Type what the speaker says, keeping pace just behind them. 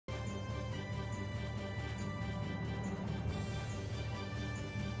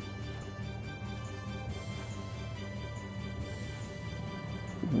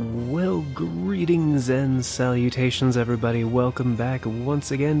Greetings and salutations, everybody. Welcome back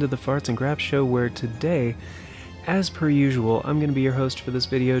once again to the Farts and Graps Show, where today, as per usual, I'm going to be your host for this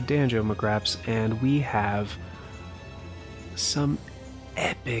video, Danjo McGraps, and we have some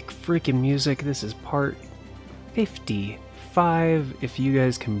epic freaking music. This is part 55, if you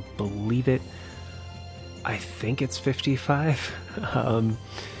guys can believe it. I think it's 55.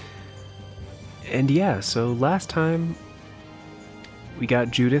 And yeah, so last time we got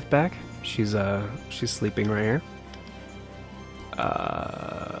Judith back. She's sleeping right here.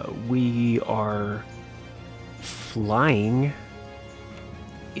 We are flying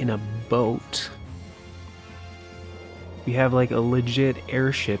in a boat. We have like a legit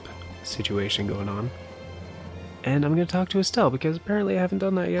airship situation going on. And I'm gonna talk to Estelle because apparently I haven't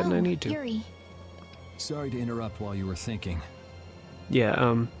done that yet and I need to. Yuri. Sorry to interrupt while you were thinking.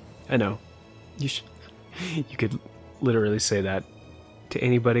 Yeah, I know. You could literally say that to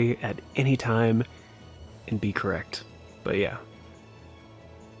anybody at any time and be correct. But yeah.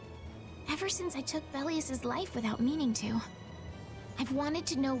 Ever since I took Belius's life without meaning to, I've wanted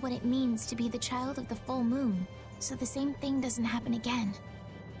to know what it means to be the child of the full moon, so the same thing doesn't happen again.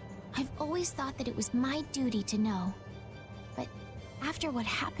 I've always thought that it was my duty to know. But after what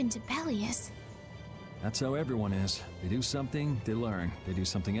happened to Belius... That's how everyone is. They do something, they learn. They do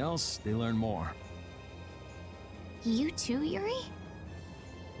something else, they learn more. You too, Yuri?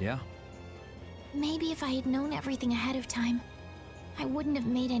 Yeah? Maybe if I had known everything ahead of time, I wouldn't have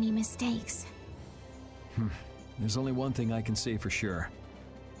made any mistakes. There's only one thing I can say for sure.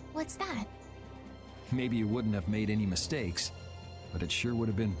 What's that? Maybe you wouldn't have made any mistakes, but it sure would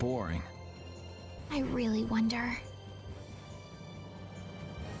have been boring. I really wonder.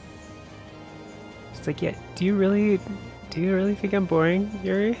 It's like, yeah, do you really think I'm boring,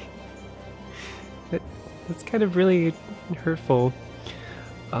 Yuri? That's kind of really hurtful.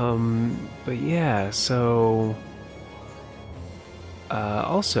 But yeah, so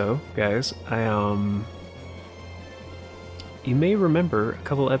also, guys, you may remember a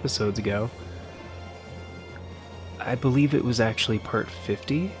couple episodes ago, I believe it was actually part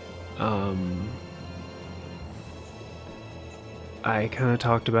 50. I kind of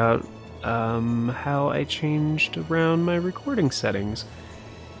talked about how I changed around my recording settings.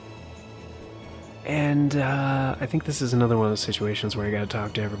 And I think this is another one of those situations where I gotta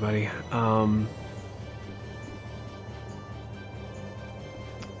talk to everybody.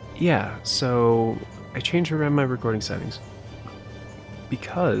 Yeah, so I changed around my recording settings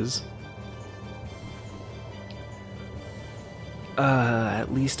because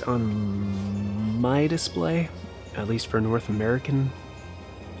at least on my display, at least for North American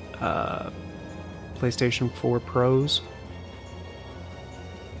PlayStation 4 Pros,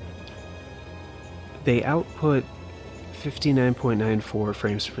 they output 59.94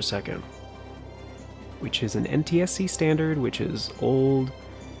 frames per second, which is an NTSC standard, which is old.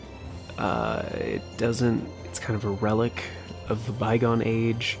 It's kind of a relic of the bygone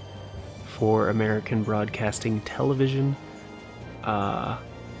age for American broadcasting television. But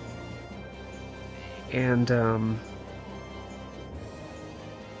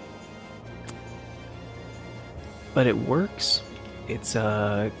it works. It's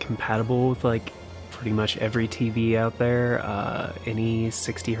compatible with like pretty much every TV out there, any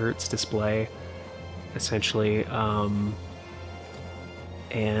 60 hertz display, essentially,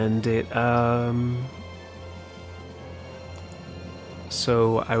 and it,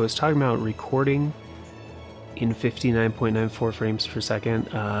 so I was talking about recording in 59.94 frames per second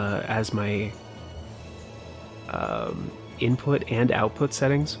as my input and output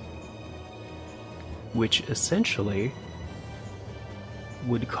settings, which essentially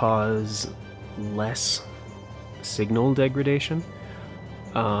would cause less signal degradation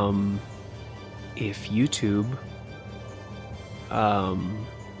if YouTube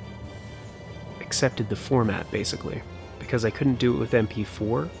accepted the format, basically, because I couldn't do it with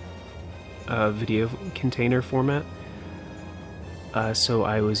MP4 video container format, so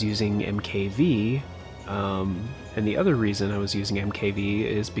I was using MKV, and the other reason I was using MKV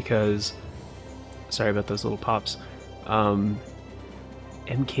is because, sorry about those little pops,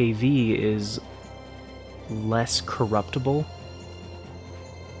 MKV is less corruptible,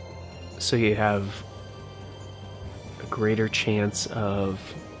 so you have a greater chance of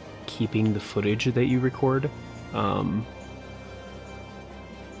keeping the footage that you record,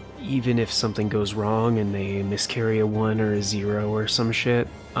 even if something goes wrong and they miscarry a 1 or a 0 or some shit.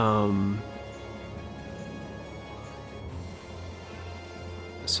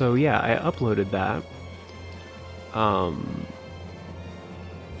 So yeah, I uploaded that.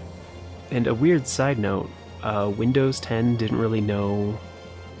 And a weird side note, Windows 10 didn't really know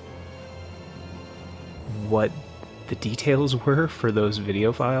what the details were for those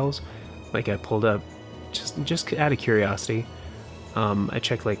video files. Like, I pulled up, just out of curiosity, I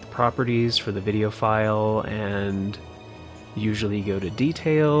checked like the properties for the video file, and usually go to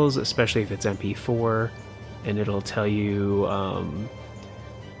details, especially if it's MP4, and it'll tell you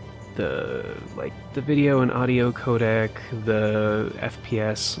the video and audio codec, the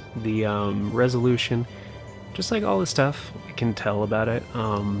FPS, the resolution, just like all the stuff it can tell about it.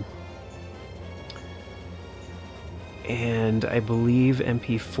 And I believe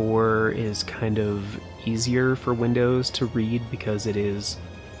MP4 is kind of easier for Windows to read because it is,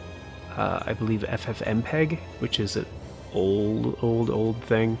 I believe, FFmpeg, which is an old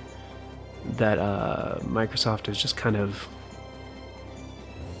thing that Microsoft is just kind of...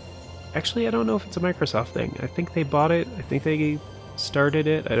 Actually, I don't know if it's a Microsoft thing. I think they bought it. I think they started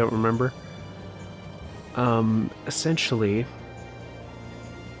it. I don't remember. Essentially,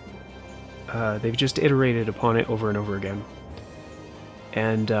 they've just iterated upon it over and over again.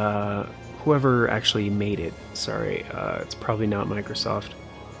 And whoever actually made it, sorry, it's probably not Microsoft,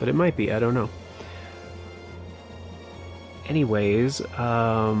 but it might be, I don't know. Anyways, so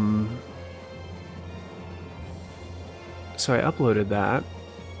I uploaded that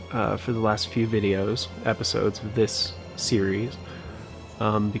for the last few episodes of this series,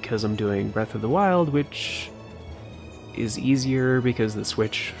 because I'm doing Breath of the Wild, which is easier because the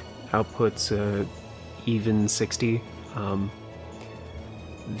Switch outputs even 60.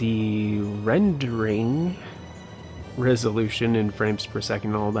 The rendering resolution in frames per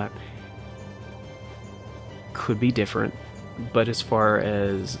second and all that could be different, but as far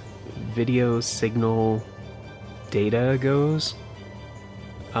as video signal data goes,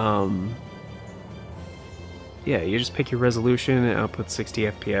 yeah, you just pick your resolution and output 60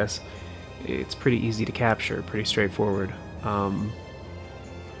 FPS. It's pretty easy to capture, pretty straightforward.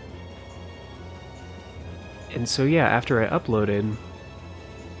 And so yeah, after I uploaded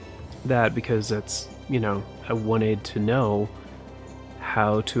that, because that's, you know, I wanted to know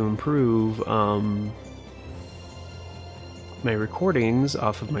how to improve my recordings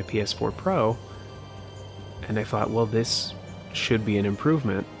off of my PS4 Pro, and I thought, well, this should be an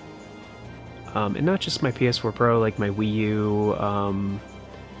improvement. And not just my PS4 Pro, like my Wii U,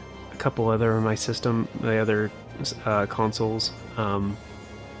 a couple other of my other consoles.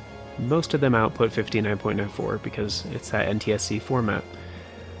 Most of them output 59.94 because it's that NTSC format.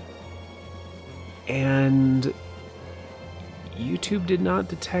 And YouTube did not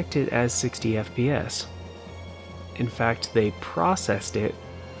detect it as 60 FPS. In fact, they processed it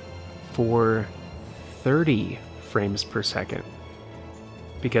for 30 frames per second.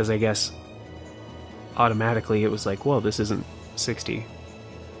 Because I guess automatically it was like, well, this isn't 60.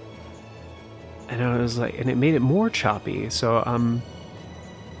 And I was like, and it made it more choppy. So I'm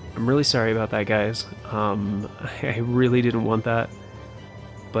really sorry about that, guys. I really didn't want that.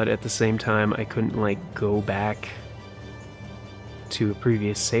 But at the same time, I couldn't like go back to a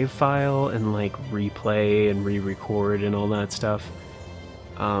previous save file and like replay and re-record and all that stuff.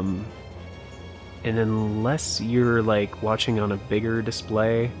 And unless you're like watching on a bigger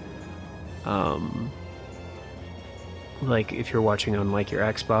display, like if you're watching on like your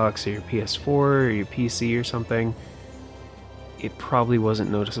Xbox or your PS4 or your PC or something, it probably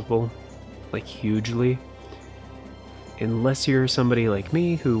wasn't noticeable, like hugely. Unless you're somebody like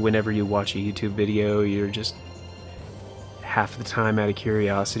me, who whenever you watch a YouTube video, you're just half the time out of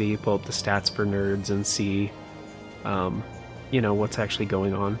curiosity, pull up the stats for nerds and see, you know, what's actually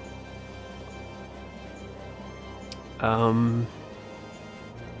going on.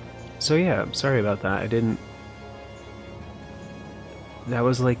 So yeah, I'm sorry about that. That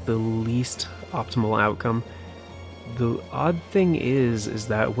was like the least optimal outcome. The odd thing is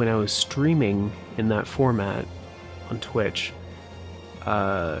that when I was streaming in that format on Twitch,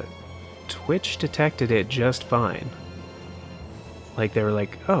 Twitch detected it just fine. Like, they were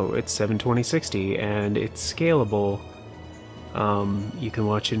like, oh, it's 720/60 and it's scalable. You can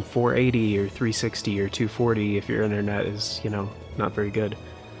watch in 480 or 360 or 240 if your internet is, you know, not very good.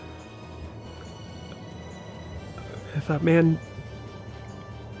 I thought, man,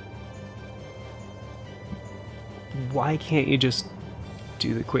 why can't you just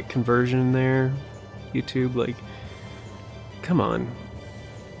do the quick conversion there, YouTube? Like, come on,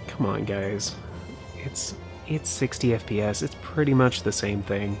 guys. It's 60 FPS. It's pretty much the same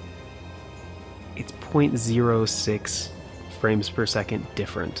thing. It's 0.06 frames per second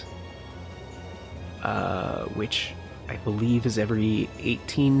different, which I believe is every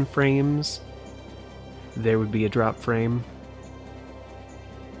 18 frames there would be a drop frame,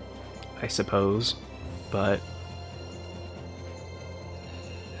 I suppose, but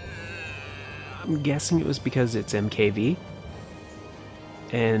I'm guessing it was because it's MKV.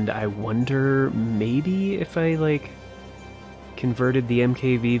 And I wonder maybe if I like converted the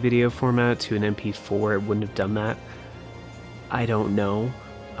MKV video format to an MP4, it wouldn't have done that. I don't know.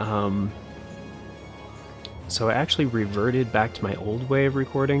 So I actually reverted back to my old way of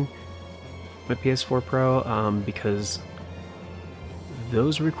recording my PS4 Pro because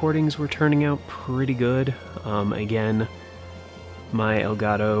those recordings were turning out pretty good. Again, my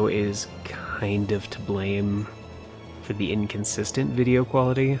Elgato is kind of to blame for the inconsistent video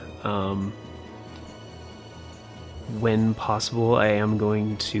quality. When possible, I am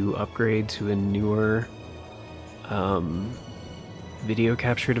going to upgrade to a newer video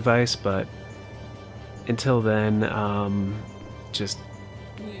capture device, but until then, just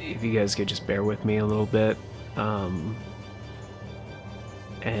if you guys could just bear with me a little bit,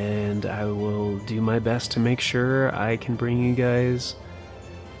 and I will do my best to make sure I can bring you guys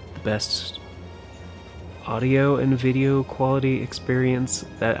the best audio and video quality experience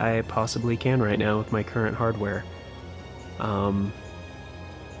that I possibly can right now with my current hardware.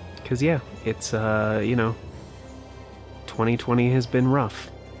 Cause yeah, it's, you know, 2020 has been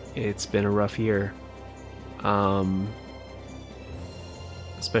rough. It's been a rough year.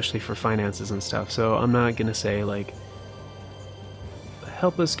 Especially for finances and stuff, so I'm not gonna say, like,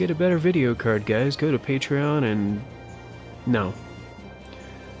 help us get a better video card, guys, go to Patreon and... No.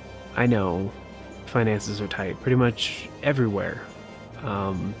 I know finances are tight pretty much everywhere.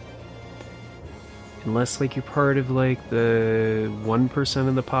 Unless, like, you're part of, like, the 1%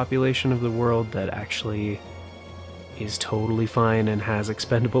 of the population of the world that actually is totally fine and has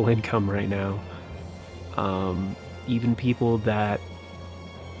expendable income right now. Even people that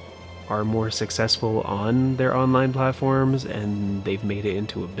are more successful on their online platforms and they've made it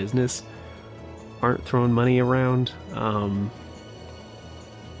into a business aren't throwing money around,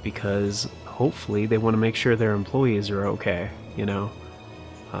 because hopefully they want to make sure their employees are okay, you know?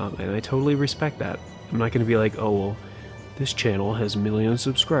 And I totally respect that. I'm not going to be like, oh, well, this channel has 1 million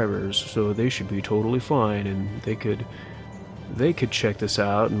subscribers, so they should be totally fine, and they could check this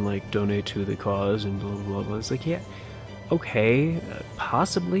out and, like, donate to the cause and blah, blah, blah. It's like, yeah, okay,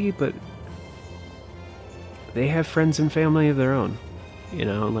 possibly, but they have friends and family of their own, you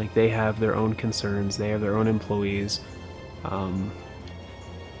know? Like, they have their own concerns, they have their own employees,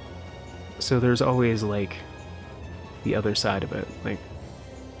 so there's always, like, the other side of it. Like,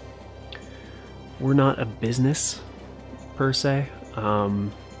 we're not a business, per se.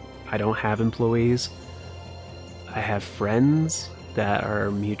 I don't have employees. I have friends that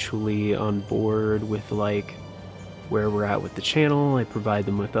are mutually on board with, like, where we're at with the channel. I provide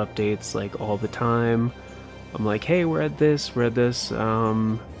them with updates, like, all the time. I'm like, hey, we're at this, you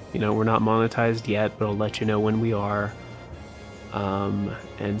know, we're not monetized yet, but I'll let you know when we are.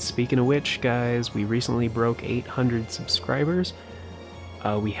 And speaking of which, guys, we recently broke 800 subscribers.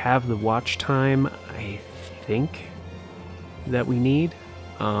 We have the watch time, I think, that we need.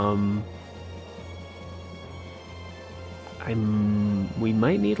 We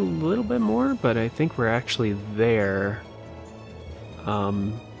might need a little bit more, but I think we're actually there.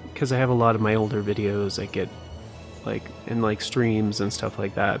 Because I have a lot of my older videos I get, like, in, like, streams and stuff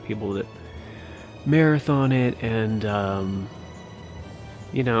like that, people that marathon it, and,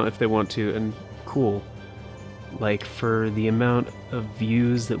 you know, if they want to, and cool. Like, for the amount of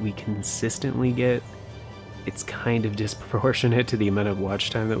views that we consistently get, it's kind of disproportionate to the amount of watch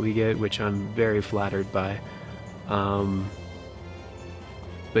time that we get, which I'm very flattered by.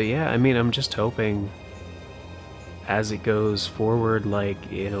 But yeah, I mean, I'm just hoping as it goes forward,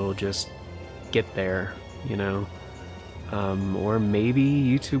 like, it'll just get there, you know? Or maybe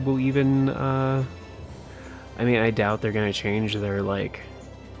YouTube will even, I mean, I doubt they're gonna change their, like,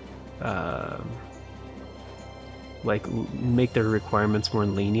 make their requirements more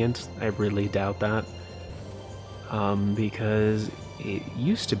lenient. I really doubt that. Because it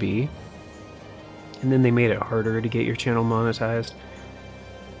used to be, and then they made it harder to get your channel monetized.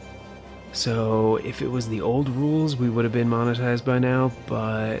 So if it was the old rules, we would have been monetized by now,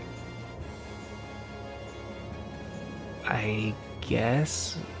 but I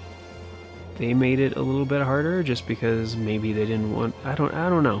guess they made it a little bit harder just because maybe they didn't want, I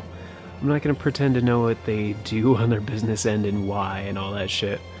don't know. I'm not going to pretend to know what they do on their business end and why and all that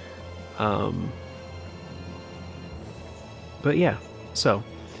shit. But yeah, so,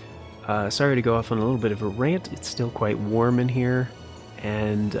 sorry to go off on a little bit of a rant. It's still quite warm in here,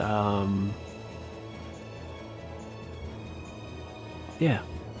 and, yeah,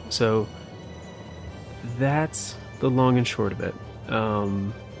 so that's the long and short of it.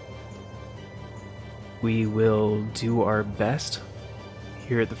 We will do our best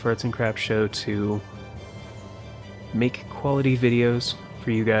here at the Farts and Craps Show to make quality videos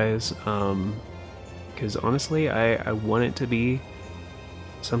for you guys, because honestly, I want it to be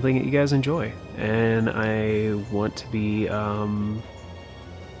something that you guys enjoy, and I want to be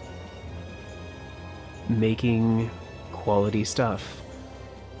making quality stuff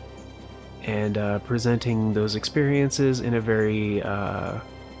and presenting those experiences in a very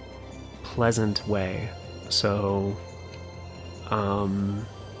pleasant way. So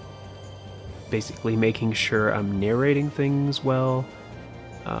basically making sure I'm narrating things well,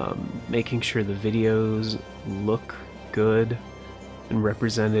 making sure the videos look good and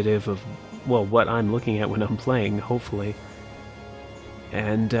representative of, well, what I'm looking at when I'm playing, hopefully.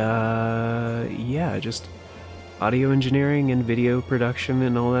 And yeah, just audio engineering and video production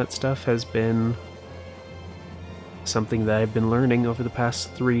and all that stuff has been something that I've been learning over the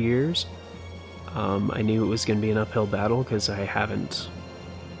past 3 years. I knew it was going to be an uphill battle because I haven't,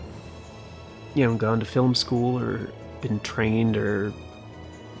 gone to film school or been trained or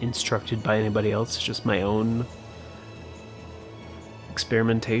instructed by anybody else. It's just my own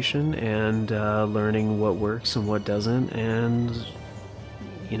experimentation and learning what works and what doesn't, and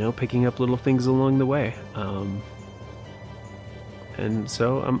picking up little things along the way. And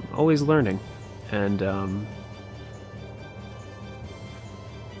so I'm always learning, and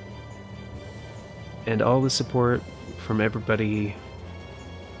all the support from everybody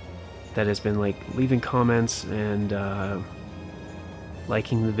that has been leaving comments and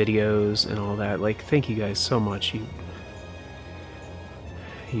liking the videos and all that. Thank you guys so much.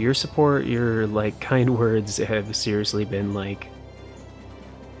 Your support, your kind words have seriously been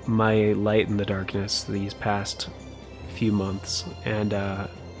my light in the darkness these past few months, and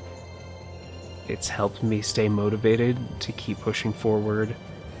it's helped me stay motivated to keep pushing forward,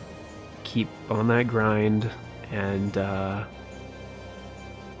 keep on that grind, and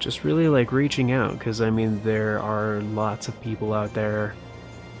just really reaching out, because there are lots of people out there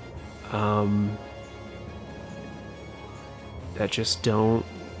that just don't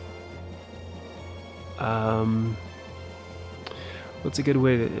what's a good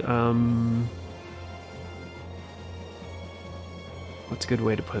way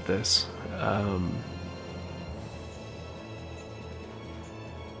to put this?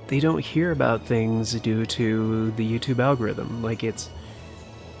 They don't hear about things due to the YouTube algorithm. It's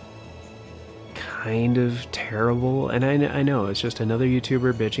kind of terrible, and I know it's just another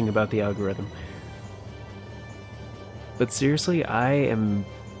YouTuber bitching about the algorithm. But seriously, I am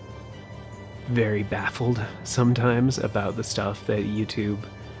very baffled sometimes about the stuff that YouTube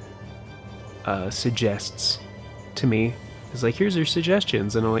suggests to me. It's here's your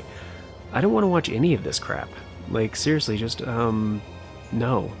suggestions, and I'm I don't want to watch any of this crap. Seriously, just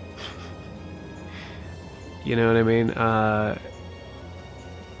no. You know what I mean?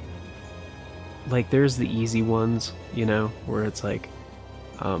 There's the easy ones, where it's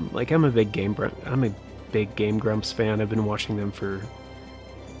I'm a big Game Grumps fan. I've been watching them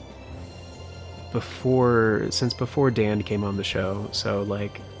since before Dan came on the show, so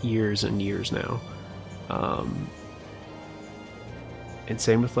years and years now. And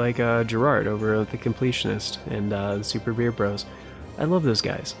same with Gerard over at The Completionist and the Super Beer Bros. I love those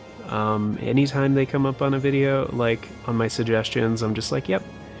guys. Anytime they come up on a video, on my suggestions, I'm just yep,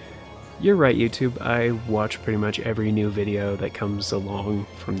 you're right, YouTube. I watch pretty much every new video that comes along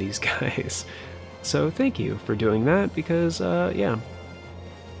from these guys. So thank you for doing that, because yeah,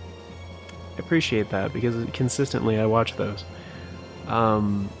 I appreciate that, because consistently I watch those.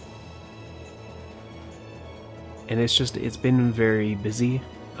 And it's been very busy.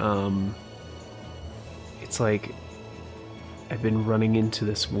 It's I've been running into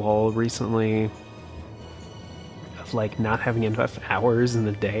this wall recently of not having enough hours in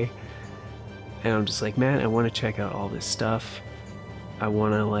the day. And I'm just man, I want to check out all this stuff. I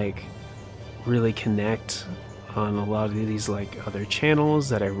want to really connect on a lot of these other channels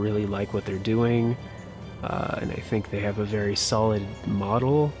that I really like what they're doing. And I think they have a very solid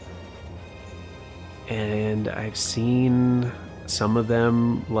model. And I've seen some of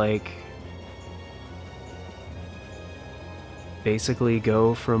them basically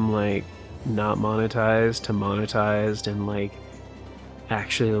go from not monetized to monetized, and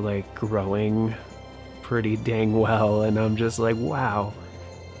actually growing pretty dang well, and I'm just wow,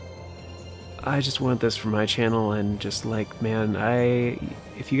 I just want this for my channel. And just man,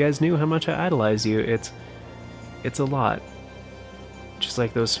 if you guys knew how much I idolize you, it's a lot. Just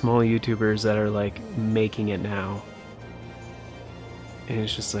those small YouTubers that are making it now, and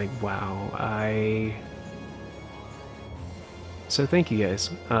it's just wow. So thank you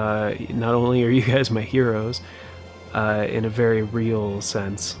guys. Not only are you guys my heroes, in a very real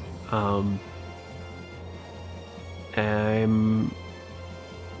sense. I'm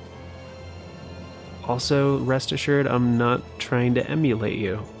also, rest assured, I'm not trying to emulate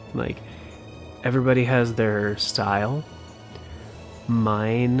you. Like, everybody has their style.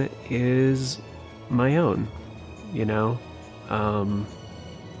 Mine is my own, you know?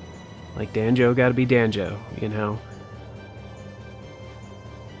 Like, Danjo gotta be Danjo, you know?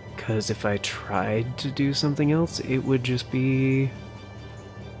 Because if I tried to do something else, it would just be...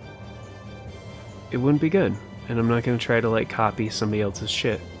 it wouldn't be good. And I'm not gonna try to, like, copy somebody else's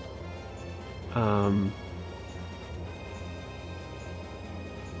shit.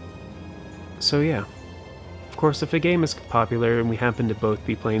 So yeah. Of course, if a game is popular and we happen to both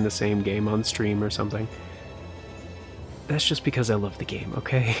be playing the same game on stream or something, that's just because I love the game,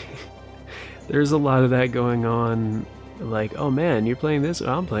 okay? There's a lot of that going on, like, oh man, you're playing this,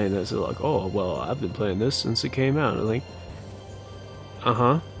 I'm playing this. They're like, oh, well, I've been playing this since it came out. I'm like,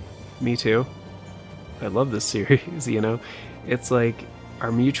 uh-huh, me too. I love this series, you know? It's like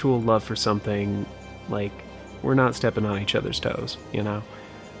our mutual love for something, like, we're not stepping on each other's toes, you know?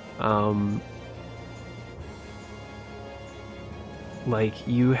 Like,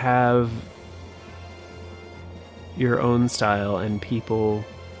 you have your own style, and people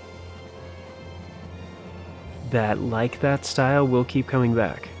that like that style will keep coming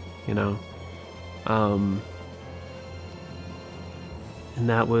back, you know? And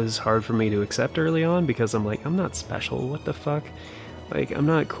that was hard for me to accept early on, because I'm like, I'm not special, what the fuck? Like, I'm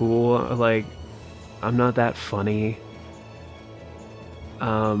not cool, like, I'm not that funny.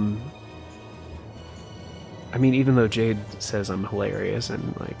 I mean, even though Jade says I'm hilarious,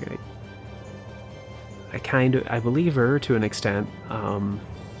 and like, I believe her to an extent. And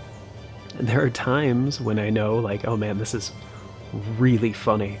there are times when I know, like, oh man, this is really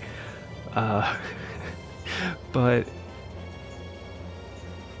funny. But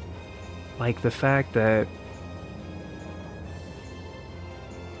like, the fact that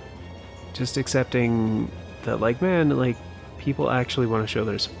just accepting that, like, man, like, people actually want to show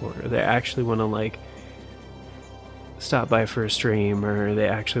their support, or they actually want to, like, stop by for a stream, or they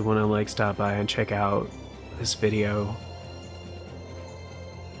actually want to, like, stop by and check out this video.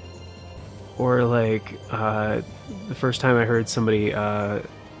 Or, like, the first time I heard somebody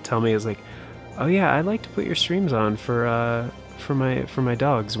tell me, is like, oh yeah, I like to put your streams on for my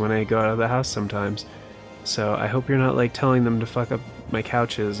dogs when I go out of the house sometimes. So I hope you're not, like, telling them to fuck up my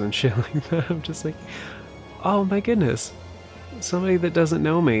couches and shit like that. I'm just like, oh my goodness. Somebody that doesn't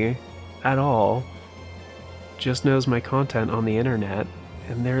know me at all, just knows my content on the internet,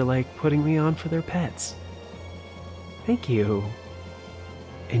 and they're, like, putting me on for their pets. Thank you.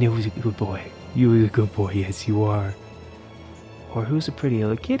 And it was a good boy. You were a good boy, yes you are. Or who's a pretty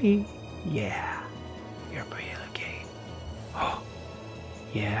little kitty? Yeah, you're a pretty little kitty. Oh,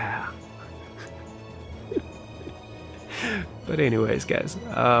 yeah. But anyways, guys,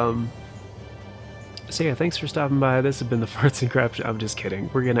 so yeah, thanks for stopping by. This has been the Farts and Crap Show. I'm just kidding.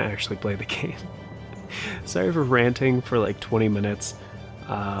 We're gonna actually play the game. Sorry for ranting for like 20 minutes.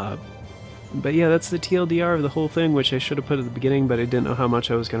 But yeah, that's the TLDR of the whole thing, which I should have put at the beginning, but I didn't know how much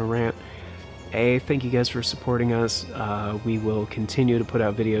I was gonna rant. Thank you guys for supporting us. We will continue to put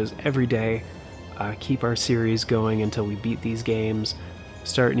out videos every day. Keep our series going until we beat these games,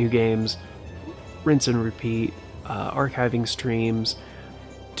 start new games, rinse and repeat, archiving streams,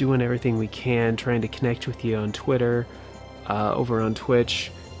 doing everything we can, trying to connect with you on Twitter, over on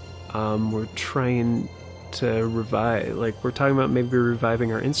Twitch. We're trying to revive, like, we're talking about maybe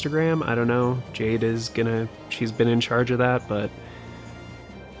reviving our Instagram. I don't know. Jade is she's been in charge of that, but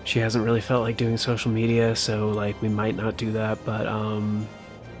she hasn't really felt like doing social media, so, like, we might not do that. But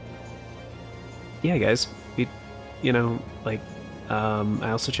yeah, guys, you know, like,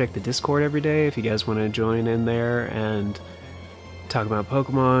 I also check the Discord every day if you guys want to join in there and talk about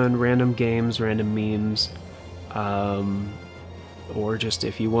Pokemon, random games, random memes, or just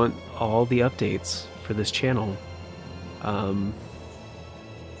if you want all the updates for this channel.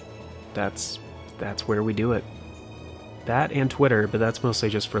 That's where we do it. That and Twitter, but that's mostly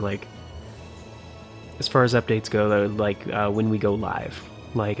just for, like, as far as updates go, like, when we go live.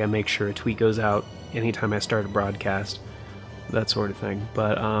 Like, I make sure a tweet goes out anytime I start a broadcast, that sort of thing.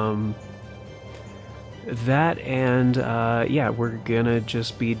 But that, and yeah, we're gonna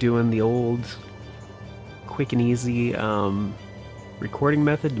just be doing the old quick and easy recording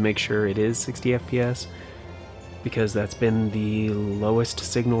method to make sure it is 60 FPS, because that's been the lowest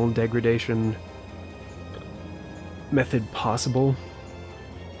signal degradation method possible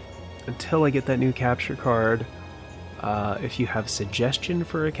until I get that new capture card. If you have a suggestion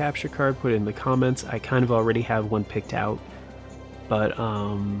for a capture card, put it in the comments. I kind of already have one picked out, but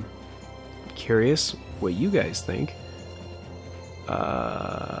curious what you guys think.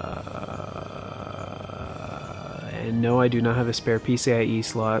 And no, I do not have a spare PCIe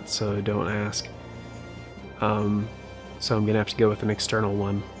slot, so don't ask. So I'm gonna have to go with an external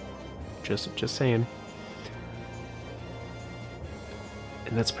one. Just saying.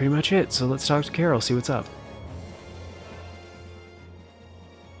 And that's pretty much it. So let's talk to Carol, see what's up.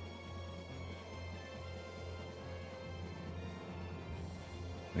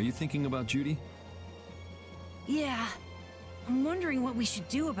 Are you thinking about Judy? Yeah. I'm wondering what we should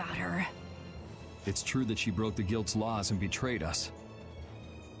do about her. It's true that she broke the guild's laws and betrayed us.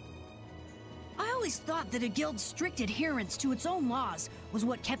 I always thought that a guild's strict adherence to its own laws was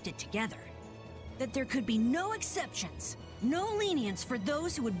what kept it together. That there could be no exceptions, no lenience for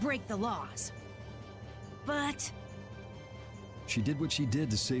those who would break the laws. But She did what she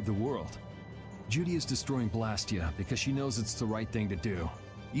did to save the world. Judy is destroying Blastia because she knows it's the right thing to do,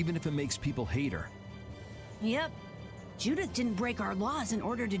 even if it makes people hate her. yep, Judith didn't break our laws in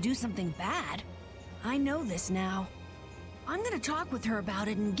order to do something bad. I know this now. I'm gonna talk with her about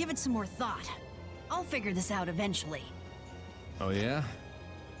it and give it some more thought. I'll figure this out eventually. Oh yeah?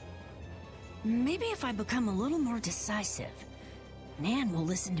 Maybe if I become a little more decisive, Nan will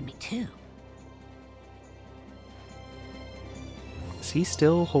listen to me too. Is he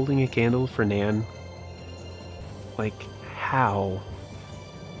still holding a candle for Nan? Like, how?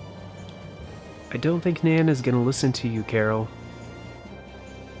 I don't think Nan is gonna listen to you, Carol.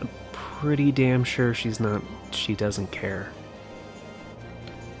 I'm pretty damn sure she doesn't care.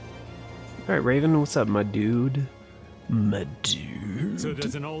 Alright, Raven, what's up, my dude? My dude? So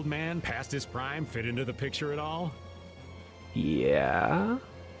does an old man past his prime fit into the picture at all? Yeah?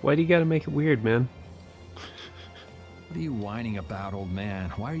 Why do you gotta make it weird, man? What are you whining about, old man?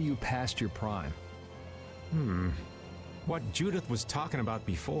 Why are you past your prime? What Judith was talking about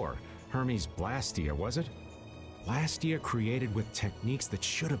before. Hermes Blastia, was it? Blastia created with techniques that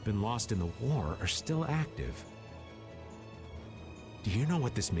should have been lost in the war are still active. Do you know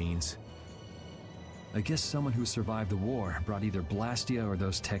what this means? I guess someone who survived the war brought either Blastia or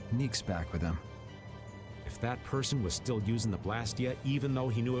those techniques back with him. If that person was still using the Blastia even though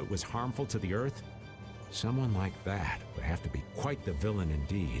he knew it was harmful to the Earth, someone like that would have to be quite the villain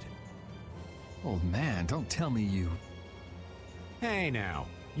indeed. Old man, don't tell me you... Hey now,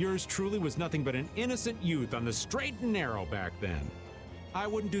 yours truly was nothing but an innocent youth on the straight and narrow back then. I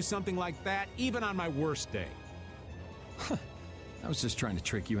wouldn't do something like that even on my worst day. I was just trying to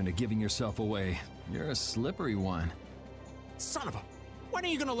trick you into giving yourself away. You're a slippery one. Son of a... When are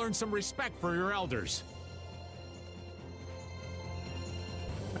you gonna learn some respect for your elders?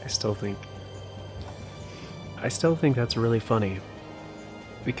 I still think that's really funny.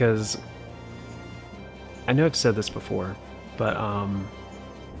 Because I know I've said this before, but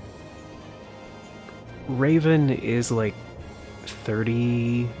Raven is like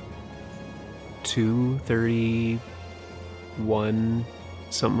 32, 31,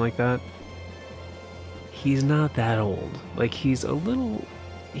 something like that. He's not that old. Like, he's a little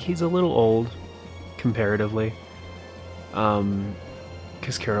old comparatively.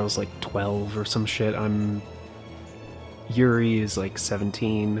 Because Carol's like 12 or some shit. Yuri is like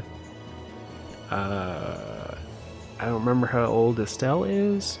 17. I don't remember how old Estelle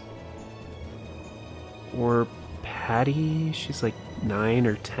is. Or Patty, she's like 9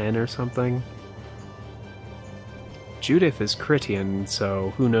 or 10 or something. Judith is Critian,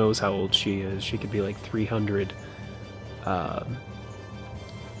 so who knows how old she is. She could be like 300.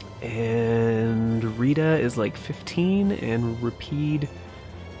 And Rita is like 15, and Rapide...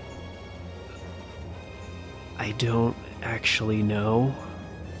 I don't actually know.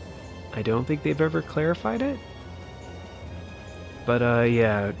 I don't think they've ever clarified it. But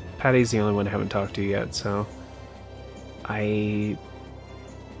yeah, Patty's the only one I haven't talked to yet, so... Actually,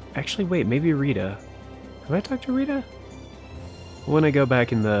 wait, maybe Rita. Have I talked to Rita? When I go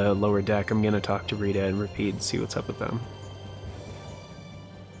back in the lower deck, I'm gonna talk to Rita and Rapide and see what's up with them.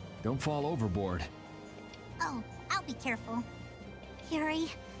 Don't fall overboard. Oh, I'll be careful. Yuri,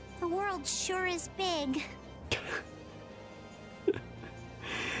 the world sure is big.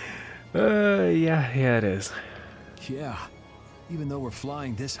 Yeah, it is. Yeah. Even though we're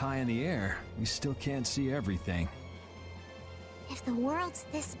flying this high in the air, we still can't see everything. If the world's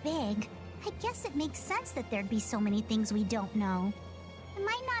this big, I guess it makes sense that there'd be so many things we don't know. It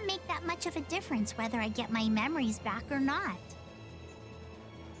might not make that much of a difference whether I get my memories back or not.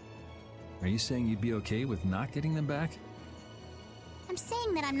 Are you saying you'd be okay with not getting them back? I'm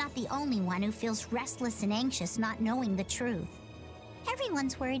saying that I'm not the only one who feels restless and anxious not knowing the truth.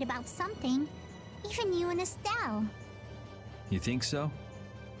 Everyone's worried about something, even you and Estelle. You think so?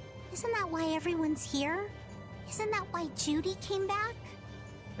 Isn't that why everyone's here? Isn't that why Judy came back?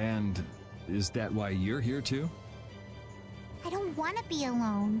 And is that why you're here too? I don't want to be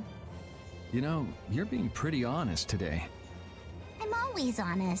alone. You know, you're being pretty honest today. I'm always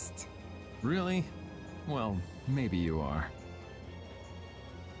honest. Really? Well, maybe you are.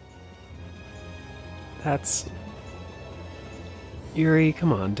 That's... Yuri,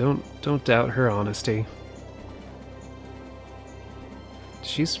 come on, don't doubt her honesty.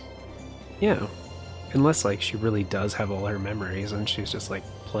 She's... yeah. Unless, like, she really does have all her memories and she's just, like,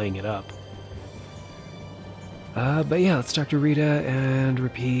 playing it up. But yeah, let's talk to Rita and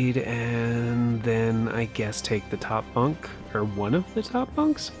repeat, and then I guess take the top bunk, or one of the top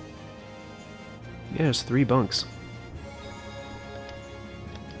bunks? Yeah, there's 3 bunks.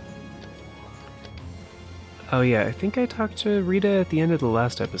 Oh yeah, I think I talked to Rita at the end of the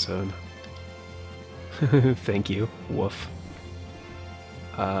last episode. Thank you. Woof.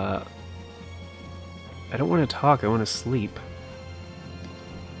 I don't want to talk, I want to sleep.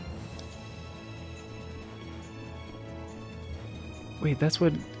 Wait, that's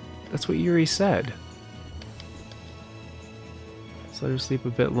what Yuri said. Let's let her sleep a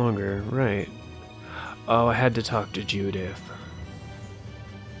bit longer, right. Oh, I had to talk to Judith.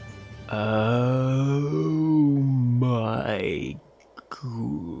 Oh my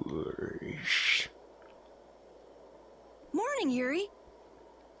gosh. Morning, Yuri.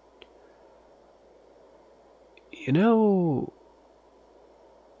 You know,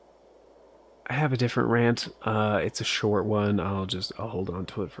 I have a different rant. It's a short one. I'll hold on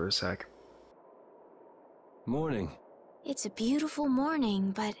to it for a sec. Morning. It's a beautiful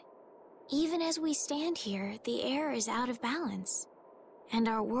morning, but even as we stand here, the air is out of balance, and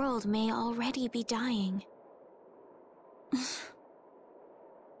our world may already be dying.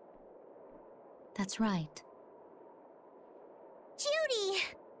 That's right. Judy!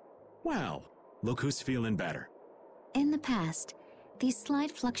 Well, look who's feeling better. In the past, these slight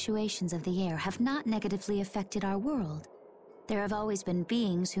fluctuations of the air have not negatively affected our world. There have always been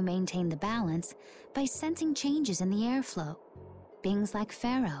beings who maintain the balance by sensing changes in the airflow. Beings like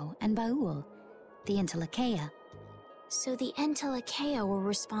Pharaoh and Baul, the Entelekea. So the Entelekea were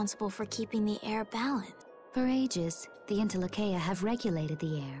responsible for keeping the air balanced. For ages, the Entelekea have regulated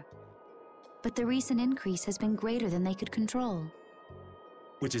the air. But the recent increase has been greater than they could control.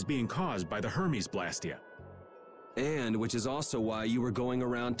 Which is being caused by the Hermes Blastia. And which is also why you were going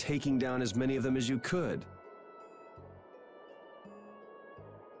around taking down as many of them as you could.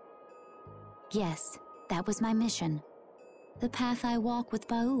 Yes, that was my mission. The path I walk with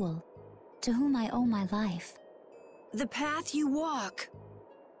Baul, to whom I owe my life. The path you walk.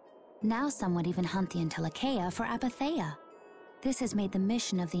 Now some would even hunt the Entelekea for apatheia. This has made the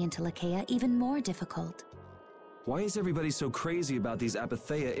mission of the Entelekea even more difficult. Why is everybody so crazy about these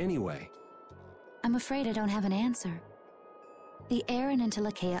apatheia anyway? I'm afraid I don't have an answer. The air an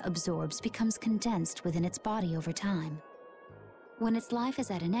Entelekea absorbs becomes condensed within its body over time. When its life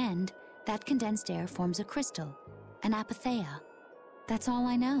is at an end, that condensed air forms a crystal, an apatheia. That's all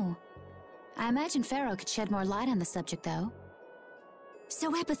I know. I imagine Pharaoh could shed more light on the subject, though.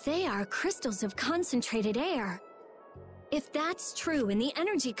 So apatheia are crystals of concentrated air. If that's true and the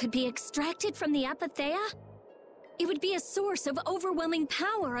energy could be extracted from the apatheia, it would be a source of overwhelming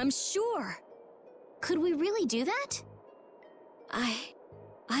power, I'm sure. Could we really do that?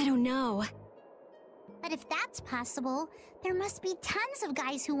 I don't know. But if that's possible, there must be tons of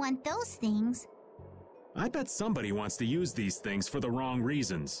guys who want those things. I bet somebody wants to use these things for the wrong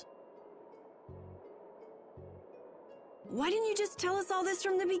reasons. Why didn't you just tell us all this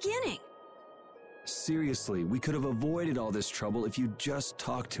from the beginning? Seriously, we could have avoided all this trouble if you just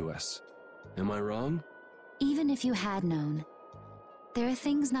talked to us. Am I wrong? Even if you had known, there are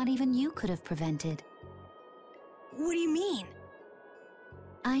things not even you could have prevented. What do you mean?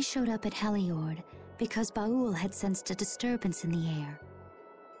 I showed up at Heliord because Baul had sensed a disturbance in the air.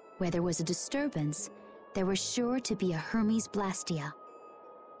 Where there was a disturbance, there was sure to be a Hermes Blastia.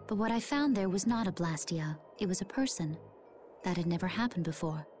 But what I found there was not a Blastia, it was a person. That had never happened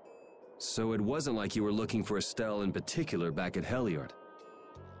before. So it wasn't like you were looking for Estelle in particular back at Heliord.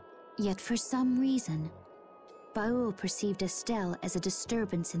 Yet for some reason, Baul perceived Estelle as a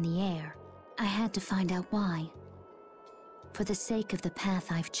disturbance in the air. I had to find out why. For the sake of the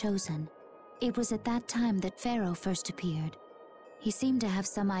path I've chosen, it was at that time that Pharaoh first appeared. He seemed to have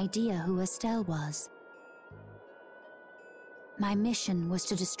some idea who Estelle was. My mission was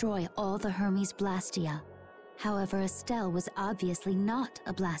to destroy all the Hermes Blastia. However, Estelle was obviously not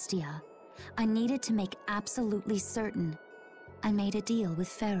a Blastia. I needed to make absolutely certain. I made a deal with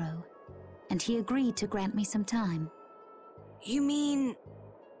Pharaoh, and he agreed to grant me some time. You mean...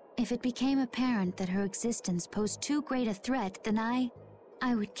 If it became apparent that her existence posed too great a threat, then I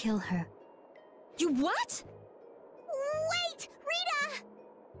would kill her. You what? Wait! Rita!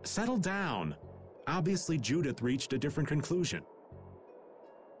 Settle down. Obviously, Judith reached a different conclusion.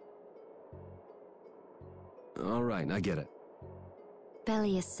 All right, I get it.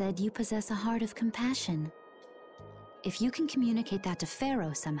 Belius said you possess a heart of compassion. If you can communicate that to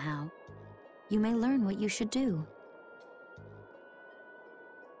Pharaoh somehow, you may learn what you should do.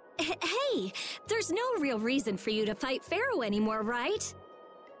 Hey, there's no real reason for you to fight Pharaoh anymore, right?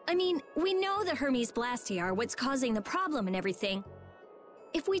 I mean, we know the Hermes Blastia are what's causing the problem and everything.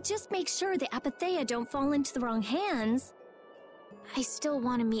 If we just make sure the Apatheia don't fall into the wrong hands... I still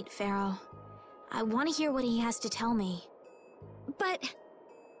want to meet Pharaoh. I want to hear what he has to tell me. But...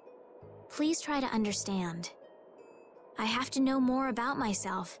 Please try to understand. I have to know more about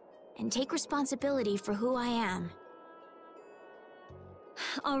myself and take responsibility for who I am.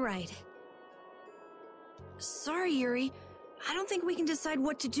 All right. Sorry, Yuri. I don't think we can decide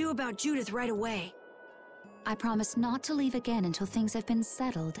what to do about Judith right away. I promise not to leave again until things have been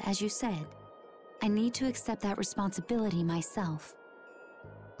settled, as you said. I need to accept that responsibility myself.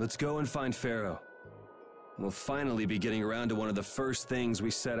 Let's go and find Pharaoh. We'll finally be getting around to one of the first things we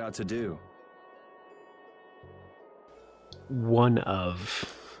set out to do. One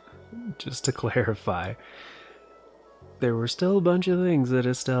of. Just to clarify. There were still a bunch of things that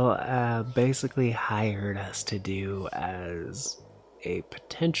Estelle basically hired us to do as a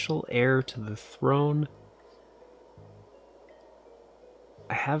potential heir to the throne.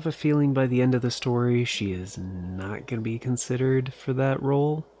 I have a feeling by the end of the story she is not going to be considered for that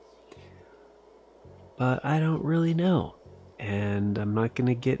role. But I don't really know. And I'm not going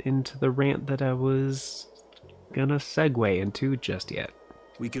to get into the rant that I was going to segue into just yet.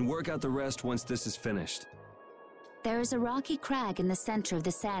 We can work out the rest once this is finished. There is a rocky crag in the center of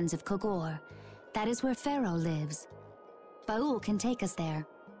the sands of Kogor. That is where Pharaoh lives. Baul can take us there.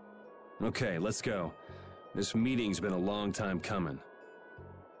 Okay, let's go. This meeting's been a long time coming.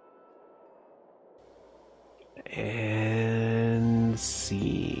 And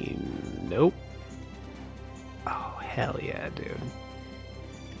scene. Nope. Oh, hell yeah, dude.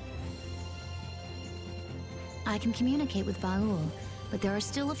 I can communicate with Baul, but there are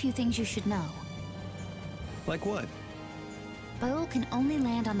still a few things you should know. Like what? Baul can only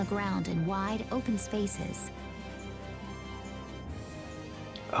land on the ground in wide, open spaces.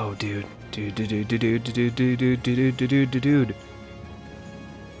 Oh, dude. Dude.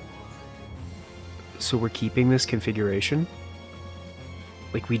 So we're keeping this configuration?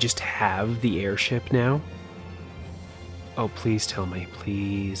 Like, we just have the airship now? Oh, please tell me.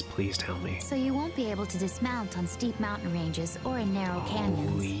 Please tell me. So you won't be able to dismount on steep mountain ranges or in narrow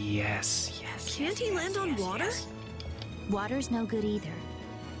canyons. Oh, yes. Can't he land on water? Yes. Water's no good either.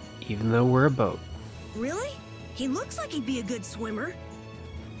 Even though we're a boat. Really? He looks like he'd be a good swimmer.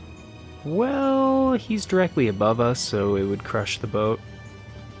 Well, he's directly above us, so it would crush the boat.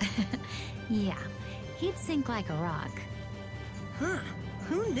 Yeah, he'd sink like a rock. Huh,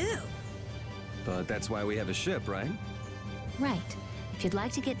 who knew? But that's why we have a ship, right? Right. If you'd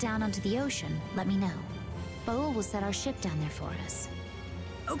like to get down onto the ocean, let me know. Baul will set our ship down there for us.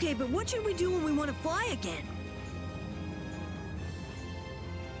 Okay, but what should we do when we want to fly again?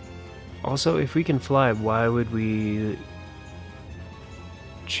 Also, if we can fly, why would we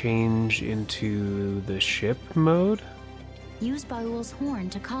change into the ship mode? Use Baul's horn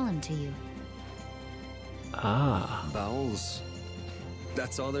to call him to you. Ah. Bowels.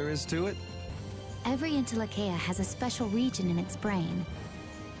 That's all there is to it? Every Intellicheia has a special region in its brain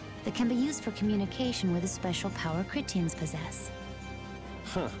that can be used for communication with a special power Critians possess.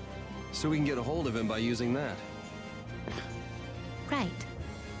 Huh. So we can get a hold of him by using that. Right.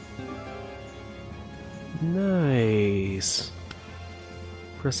 Nice.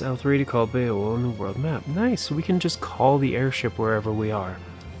 Press L3 to call Beowulf on the world map. Nice, so we can just call the airship wherever we are.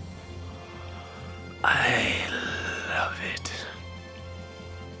 I love it.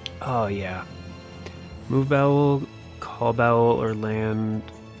 Oh yeah. Move Beowulf, call Beowulf, or land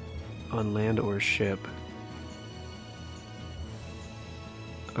on land or ship.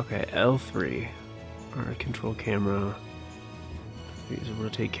 Okay, L3. Alright, control camera. Use a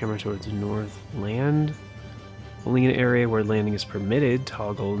rotate camera towards north. Land. Only in an area where landing is permitted.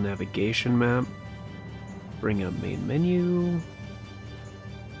 Toggle navigation map. Bring up main menu.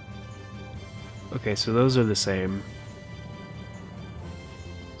 Okay, so those are the same.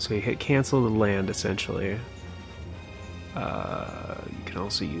 So you hit cancel to land, essentially. You can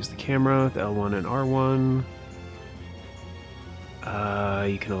also use the camera with L1 and R1.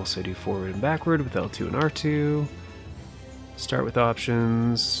 You can also do forward and backward with L2 and R2. Start with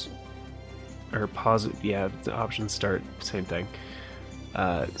options. Or pause, yeah, the options start, same thing.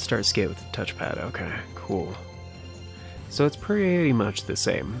 Start skate with the touchpad, okay, cool. So it's pretty much the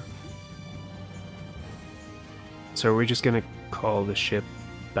same. So are we just gonna call the ship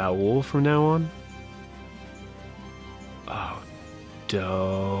Baul from now on? Oh,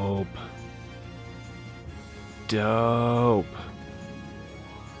 dope. Dope.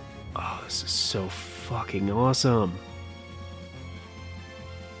 Oh, this is so fucking awesome.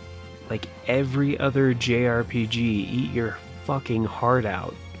 Like every other JRPG, eat your fucking heart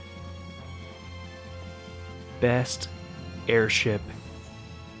out. Best airship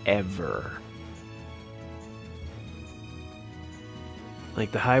ever.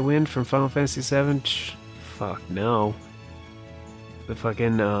 Like the High Wind from Final Fantasy VII? Fuck no. The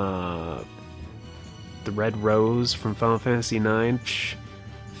fucking, the Red Rose from Final Fantasy IX?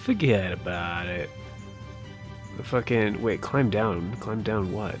 Forget about it. The fucking, wait, climb down. Climb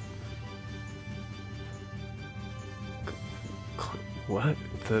down what? What?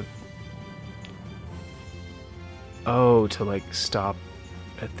 The... Oh, to like stop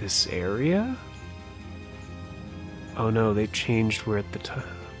at this area? Oh no, they changed where at the time.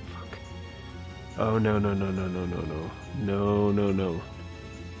 Fuck. Oh no, no, no, no, no, no, no. No, no, no.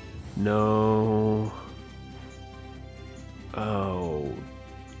 No. Oh,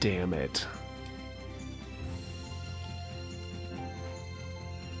 damn it.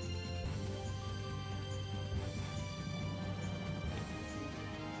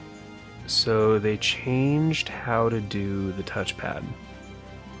 So they changed how to do the touchpad.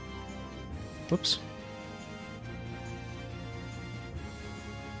 Whoops.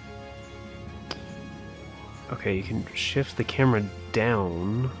 Okay, you can shift the camera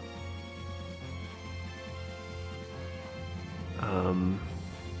down.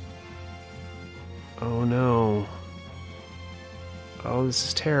 Oh no. Oh, this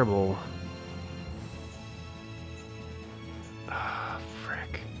is terrible. Ah,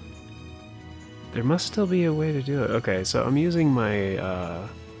 frick. There must still be a way to do it. Okay, so I'm using my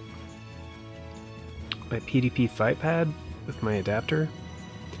my PDP fight pad with my adapter.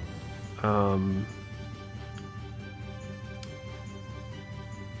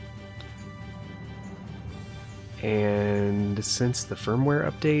 And since the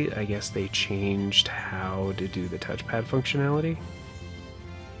firmware update, I guess they changed how to do the touchpad functionality.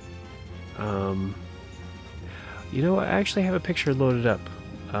 You know what? I actually have a picture loaded up.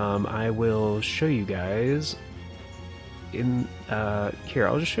 I will show you guys in here.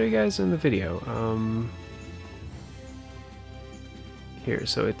 I'll just show you guys in the video. Here,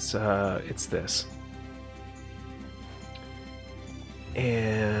 so it's this,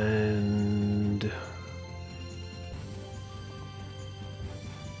 and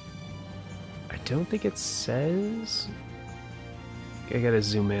I don't think it says. I gotta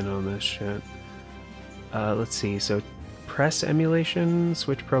zoom in on this shit. Let's see. So press emulation,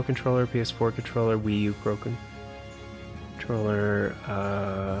 Switch Pro controller, PS4 controller, Wii U Pro controller.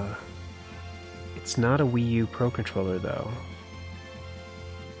 It's not a Wii U Pro controller though.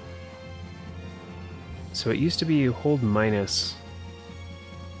 So it used to be you hold minus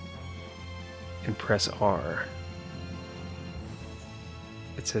and press R.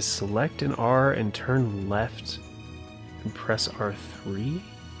 It says select an R and turn left and press R3.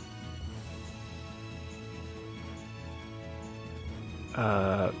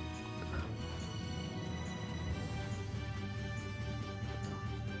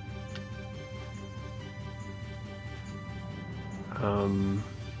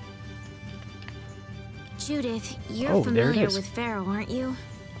 Judith, you're Oh, there it familiar is. with Pharaoh, aren't you?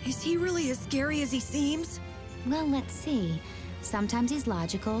 Is he really as scary as he seems? Well, let's see. Sometimes he's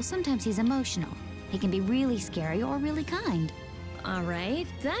logical, sometimes he's emotional. He can be really scary or really kind. All right,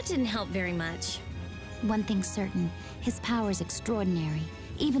 that didn't help very much. One thing's certain, his power is extraordinary,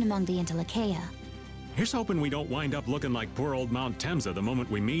 even among the Intellicheia. Here's hoping we don't wind up looking like poor old Mount Temsa the moment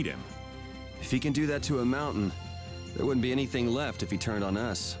we meet him. If he can do that to a mountain, there wouldn't be anything left if he turned on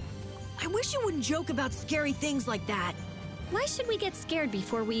us. I wish you wouldn't joke about scary things like that. Why should we get scared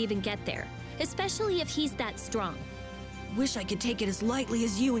before we even get there? Especially if he's that strong. Wish I could take it as lightly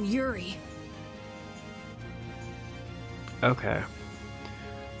as you and Yuri. Okay.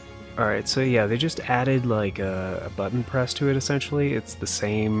 Alright, so yeah, they just added like a button press to it essentially. It's the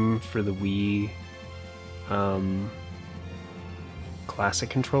same for the Wii Classic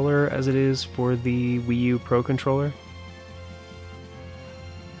controller as it is for the Wii U Pro controller.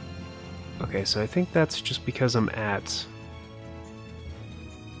 Okay, so I think that's just because I'm at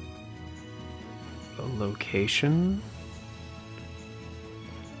a location.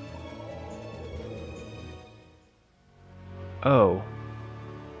 Oh.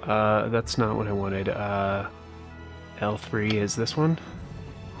 That's not what I wanted. L3 is this one?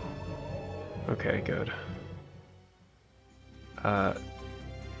 Okay, good.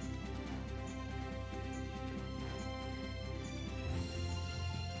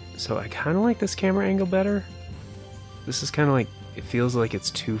 So I kind of like this camera angle better. This is kind of like, it feels like it's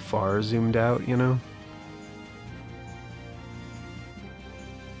too far zoomed out, you know?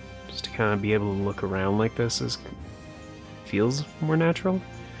 Just to kind of be able to look around like this feels more natural.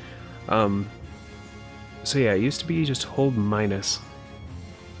 So yeah, it used to be just hold minus,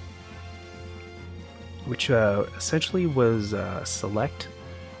 which essentially was select.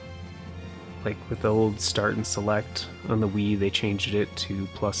 Like with the old start and select on the Wii, they changed it to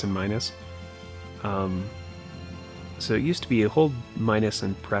plus and minus. So it used to be hold minus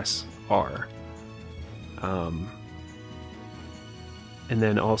and press R. And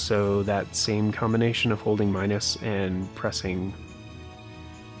then also that same combination of holding minus and pressing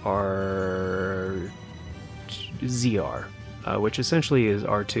ZR, which essentially is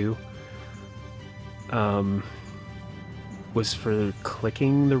R2, was for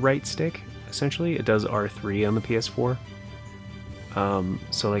clicking the right stick. Essentially, it does R3 on the PS4.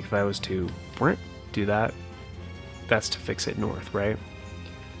 So like if I was to do that, that's to fix it north, right?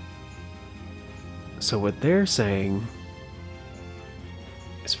 So what they're saying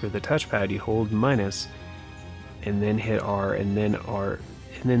is for the touchpad, you hold minus and then hit R and then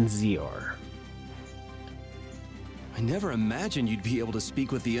ZR. I never imagined you'd be able to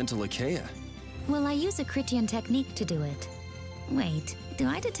speak with the Entelecheia. Well, I use a Critian technique to do it. Wait, do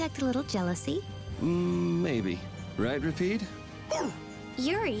I detect a little jealousy? Maybe. Right, Repeat?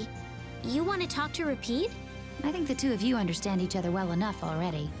 Yuri, you want to talk to Repeat? I think the two of you understand each other well enough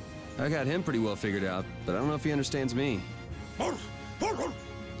already. I got him pretty well figured out, but I don't know if he understands me. I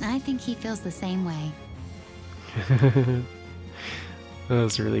think he feels the same way. That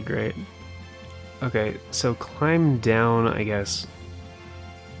was really great. Okay, so climb down, I guess,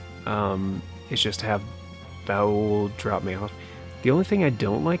 is just to have Bowl drop me off. The only thing I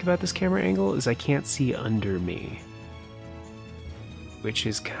don't like about this camera angle is I can't see under me, which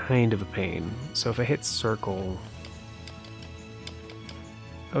is kind of a pain. So if I hit circle...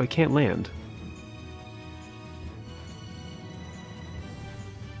 Oh, I can't land.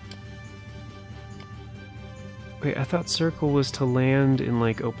 Wait, I thought circle was to land in,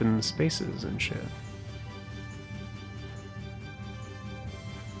 like, open spaces and shit.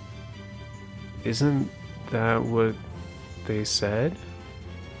 Isn't that what they said?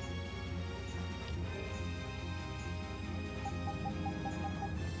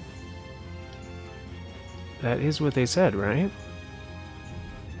 That is what they said, right?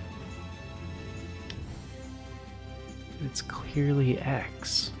 It's clearly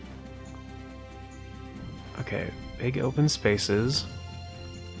X. Okay, big open spaces.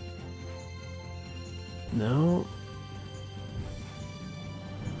 No.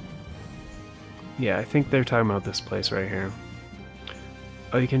 Yeah, I think they're talking about this place right here.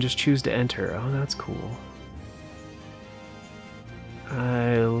 Oh, you can just choose to enter. Oh, that's cool.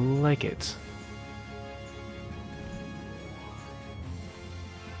 I like it.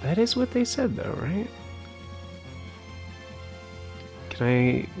 That is what they said, though, right? Can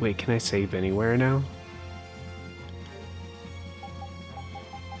I... Wait, can I save anywhere now?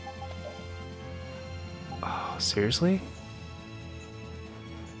 Oh, seriously?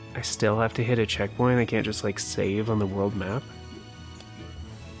 I still have to hit a checkpoint? I can't just, like, save on the world map?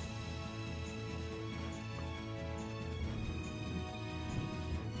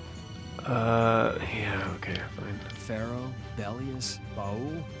 Yeah, okay, fine. Pharaoh, Belius,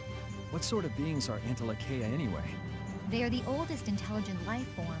 Baul? What sort of beings are Entelecheia anyway? They are the oldest intelligent life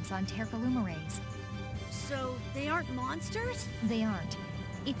forms on Tercalumares. So, they aren't monsters? They aren't.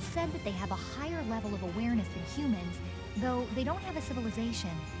 It's said that they have a higher level of awareness than humans, though they don't have a civilization.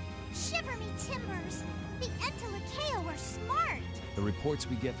 Shiver me timbers! The Entelecheia were smart! The reports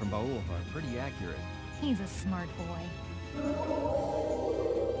we get from Baul are pretty accurate. He's a smart boy.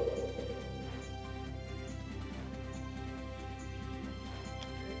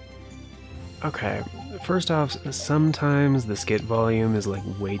 Okay, first off, sometimes the skit volume is like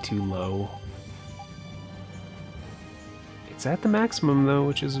way too low. It's at the maximum though,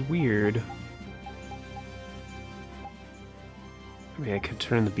 which is weird. I mean, I could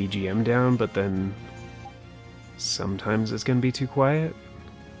turn the BGM down, but then sometimes it's gonna be too quiet.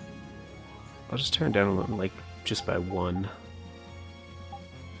 I'll just turn it down a little, like, just by 1.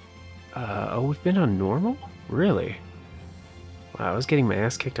 Oh, we've been on normal? Really? Wow, I was getting my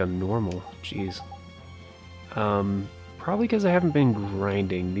ass kicked on normal. Jeez. Probably because I haven't been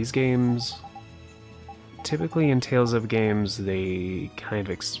grinding. These games, typically in Tales of games, they kind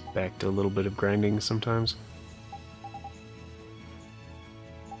of expect a little bit of grinding sometimes.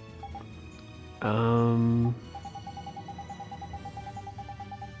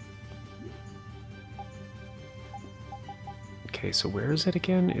 Okay, so where is it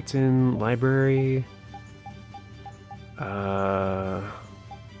again? It's in library.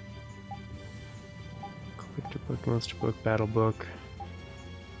 Collector book, monster book, battle book.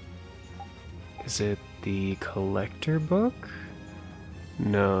 Is it the collector book?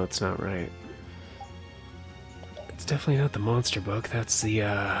 No, it's not right. It's definitely not the monster book. That's the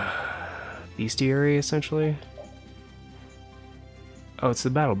bestiary, essentially. Oh, it's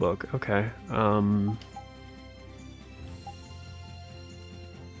the battle book. Okay.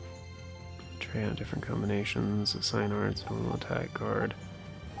 Try out different combinations, assign arts, normal attack, guard,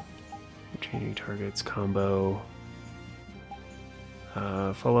 changing targets, combo,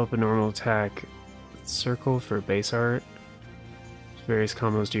 follow up a normal attack, circle for base art. Various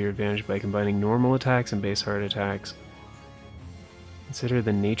combos to your advantage by combining normal attacks and base art attacks. Consider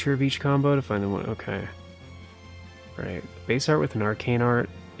the nature of each combo to find the one. Okay. Right. Base art with an arcane art,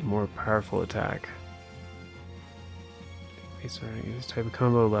 a more powerful attack. Base art. This type of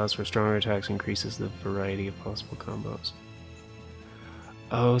combo allows for stronger attacks and increases the variety of possible combos.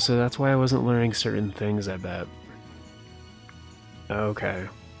 Oh, so that's why I wasn't learning certain things, I bet. Okay.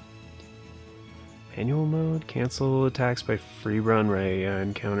 Manual mode, cancel attacks by free run, right? Yeah,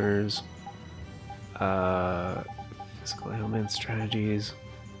 encounters. Physical ailments, strategies.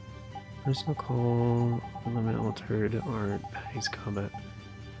 Personal call, limit altered art, base combat.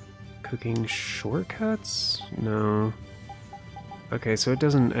 Cooking shortcuts? No. Okay, so it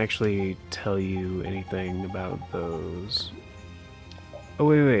doesn't actually tell you anything about those. Oh,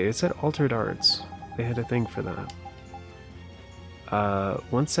 wait, it said altered arts. They had a thing for that.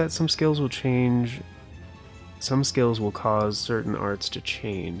 Once set, some skills will change. Some skills will cause certain arts to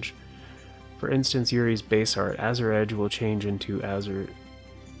change. For instance, Yuri's base art, Azure Edge, will change into Azure...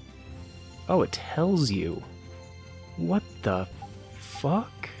 Oh, it tells you. What the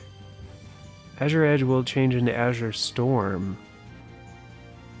fuck? Azure Edge will change into Azure Storm.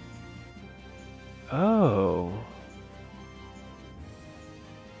 Oh.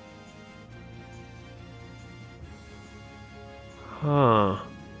 Huh.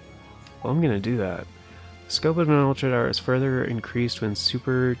 Well, I'm gonna do that. The scope of an altered art is further increased when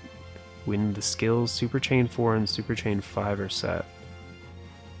the skills Super Chain 4 and Super Chain 5 are set.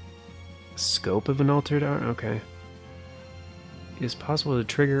 Scope of an altered art? Okay. It is possible to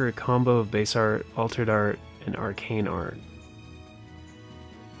trigger a combo of base art, altered art, and arcane art.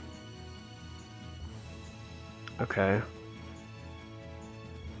 Okay.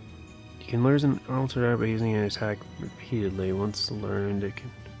 You can learn an altered art by using an attack repeatedly. Once learned, it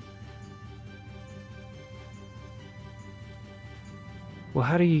can... Well,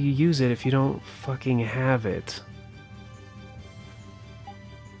 how do you use it if you don't fucking have it?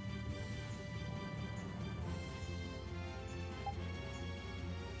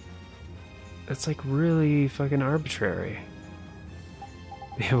 That's like really fucking arbitrary.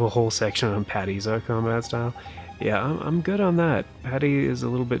 They have a whole section on Patty's combat style. Yeah, I'm good on that. Patty is a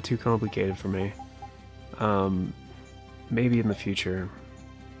little bit too complicated for me. Maybe in the future.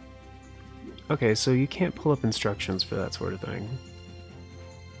 Okay, so you can't pull up instructions for that sort of thing.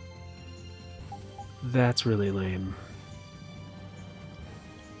 That's really lame.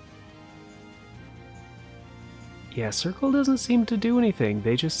 Yeah, circle doesn't seem to do anything.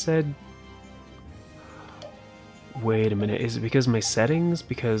 They just said... Wait a minute, is it because of my settings?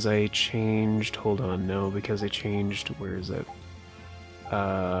 Because I changed... Hold on, no, because I changed... Where is it?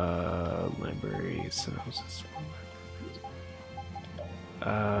 Library, so...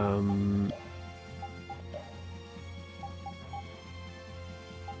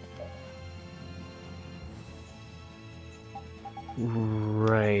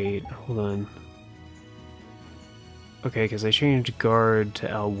 Right, hold on. Okay, because I changed guard to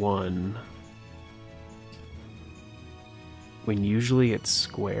L1. When usually it's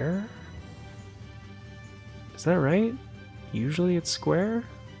square? Is that right? Usually it's square?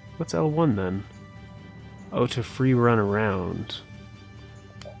 What's L1 then? Oh, to free run around.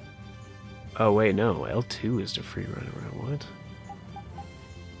 Oh wait, no, L2 is to free run around. What?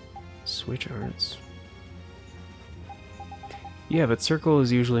 Switch arts. Yeah, but circle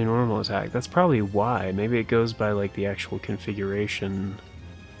is usually normal attack. That's probably why. Maybe it goes by like the actual configuration.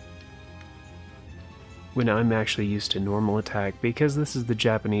 When I'm actually used to normal attack, because this is the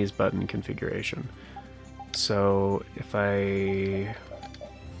Japanese button configuration. So if I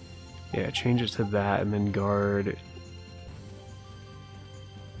Yeah, change it to that and then guard.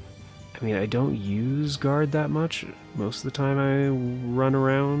 I mean, I don't use guard that much. Most of the time I run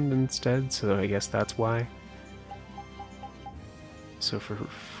around instead, so I guess that's why. So for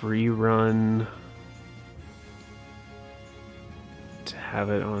free run, to have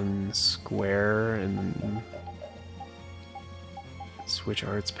it on square and then switch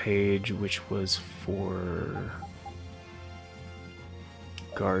arts page, which was for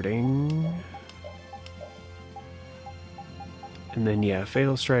guarding. And then yeah,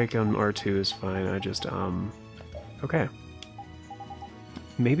 Fatal Strike on R2 is fine. I just okay.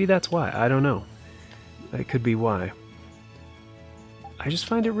 Maybe that's why. I don't know. That could be why. I just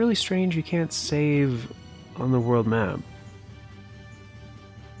find it really strange you can't save on the world map.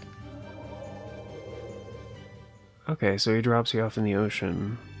 Okay, so he drops you off in the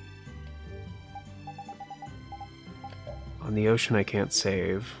ocean. On the ocean I can't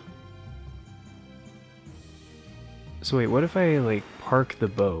save. So wait, what if I, like, park the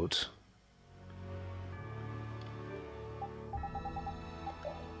boat?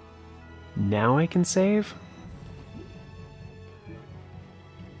 Now I can save?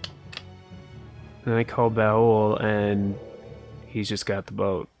 Then I call Baul and he's just got the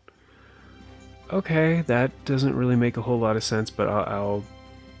boat. Okay, that doesn't really make a whole lot of sense, but I'll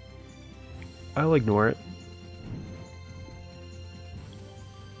ignore it.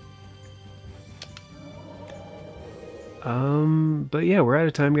 But yeah, we're out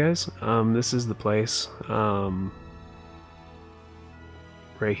of time, guys. This is the place. Right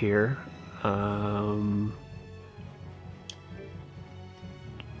here. I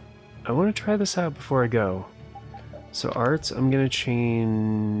want to try this out before I go. So arts, I'm gonna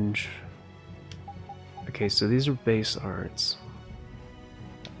change. Okay, so these are base arts.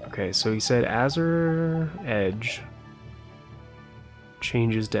 Okay, so he said Azure Edge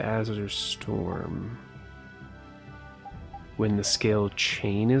changes to Azure Storm when the scale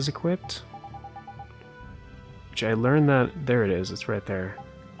chain is equipped. Which I learned that, there it is, it's right there.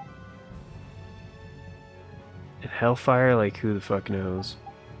 And Hellfire, like who the fuck knows.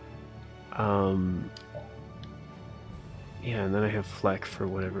 Yeah, and then I have Fleck for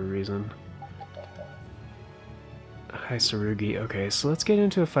whatever reason. Hi, Sarugi. Okay, so let's get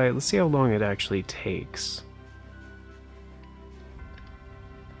into a fight. Let's see how long it actually takes.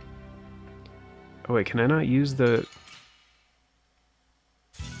 Oh wait, can I not use the...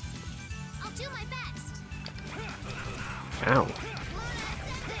 I'll do my best. Ow.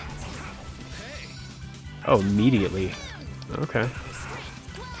 Oh, immediately. Okay.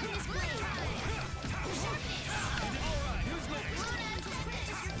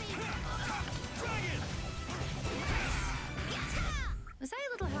 Was I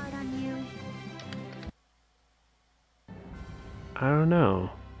a little hard on you? I don't know.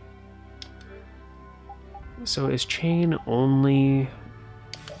 So is chain only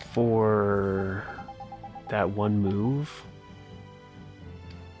for that one move?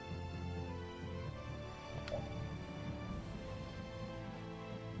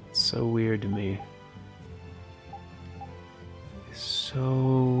 It's so weird to me.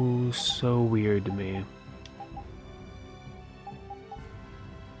 So weird to me.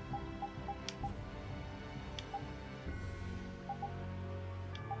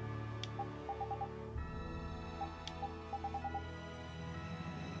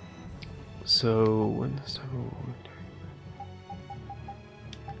 So,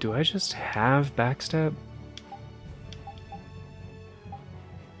 do I just have backstep?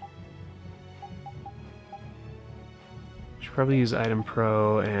 Should probably use item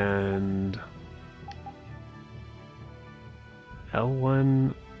pro and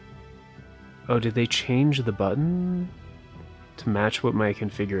L1. Oh, did they change the button to match what my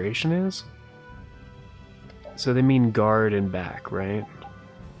configuration is? So they mean guard and back, right?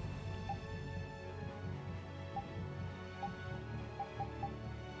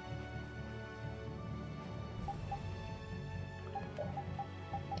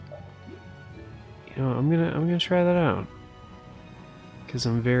 You know, I'm gonna try that out, because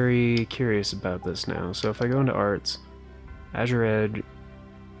I'm very curious about this now. So if I go into arts, Azure Edge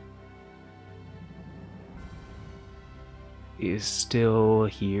is still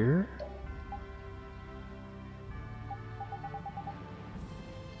here.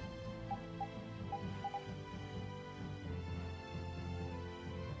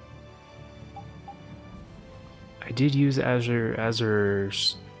 I did use Azure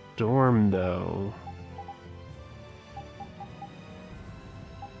Storm though.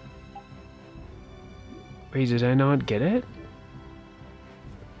 Wait, did I not get it?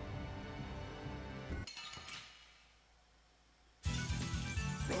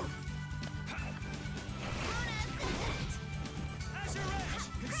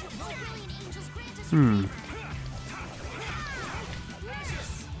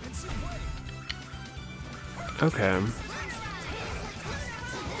 Okay.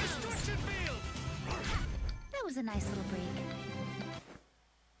 That was a nice little break.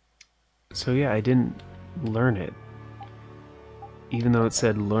 So yeah, I didn't learn it. Even though it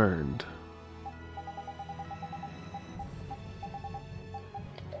said learned.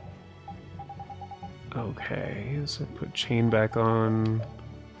 Okay, so put chain back on.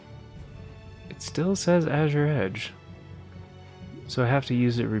 It still says Azure Edge. So I have to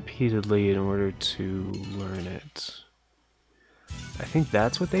use it repeatedly in order to learn it. I think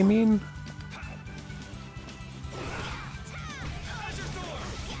that's what they mean.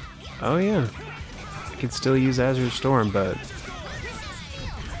 Oh yeah. I could still use Azure Storm, but...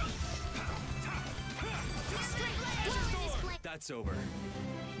 That's over.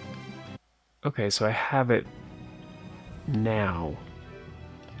 Okay, so I have it now,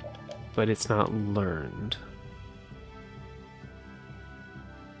 but it's not learned.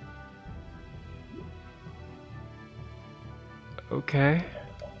 Okay.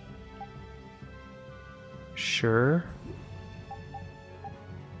 Sure.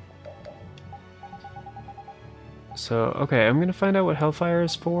 So, okay, I'm gonna find out what Hellfire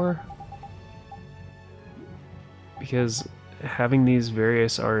is for. Because having these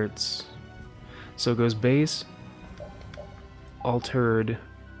various arts... So it goes base, altered,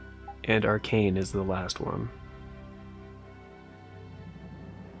 and arcane is the last one.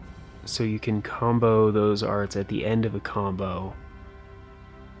 So you can combo those arts at the end of a combo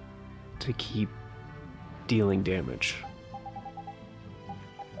to keep dealing damage.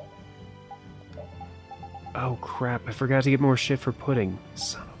 Oh crap, I forgot to get more shit for pudding.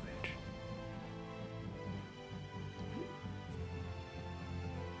 Son of a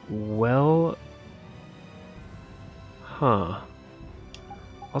bitch. Well... Huh.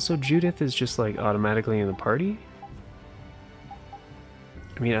 Also, Judith is just like automatically in the party?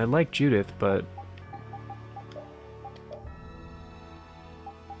 I mean, I like Judith, but...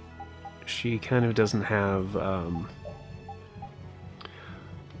 she kind of doesn't have,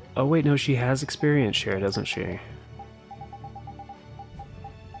 Oh wait, no, she has experience share, doesn't she?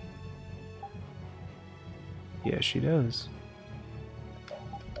 Yeah, she does.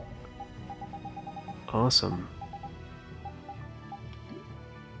 Awesome.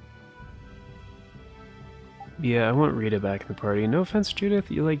 Yeah, I want Rita back in the party. No offense,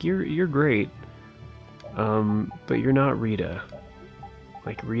 Judith, you're great. But you're not Rita.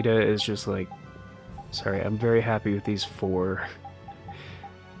 Like, Rita is just like... Sorry, I'm very happy with these 4.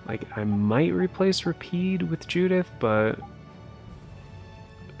 Like, I might replace Rapide with Judith, but...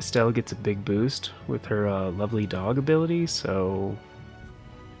 Estelle gets a big boost with her lovely dog ability, so...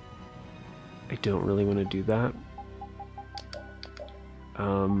 I don't really want to do that.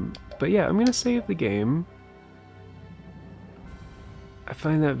 But yeah, I'm gonna save the game. I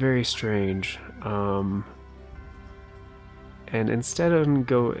find that very strange. And instead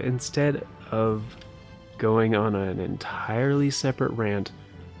of going on an entirely separate rant,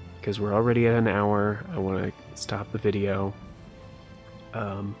 because we're already at an hour, I want to stop the video.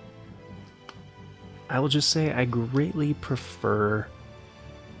 I will just say I greatly prefer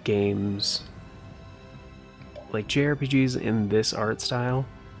games like JRPGs in this art style.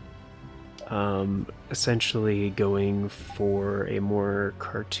 Essentially going for a more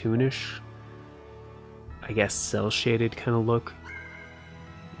cartoonish, I guess cel-shaded kind of look,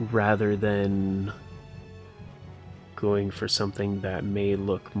 rather than going for something that may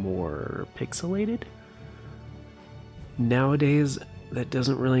look more pixelated. Nowadays, that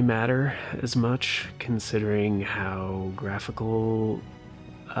doesn't really matter as much, considering how graphics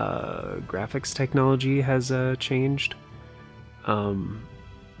technology has changed.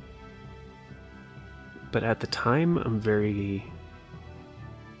 But at the time, I'm very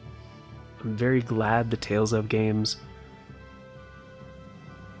glad the Tales of games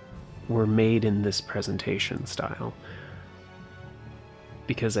were made in this presentation style,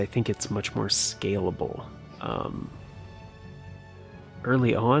 because I think it's much more scalable.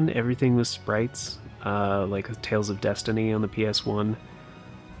 Early on, everything was sprites, like with Tales of Destiny on the PS1,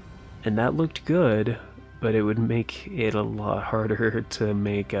 and that looked good, but it would make it a lot harder to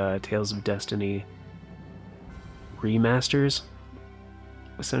make Tales of Destiny remasters.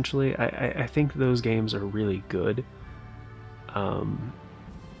 Essentially, I think those games are really good. I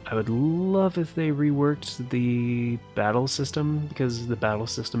would love if they reworked the battle system, because the battle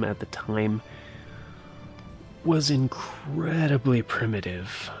system at the time was incredibly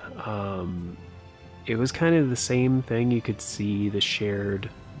primitive. It was kind of the same thing. You could see the shared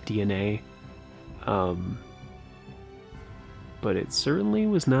DNA. but it certainly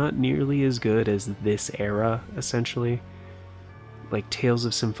was not nearly as good as this era, essentially. Like, Tales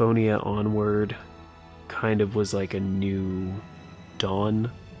of Symphonia onward kind of was like a new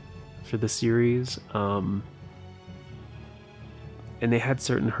dawn for the series. And they had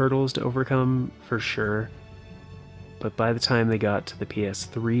certain hurdles to overcome, for sure. But by the time they got to the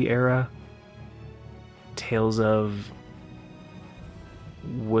PS3 era, Tales of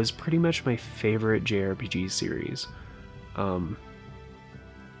was pretty much my favorite JRPG series.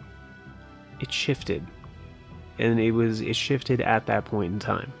 It shifted. And it shifted at that point in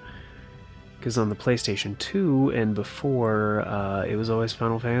time. Because on the PlayStation 2 and before, it was always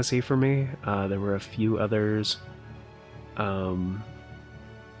Final Fantasy for me. There were a few others. And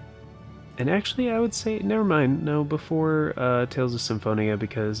actually, I would say, never mind, no, before Tales of Symphonia,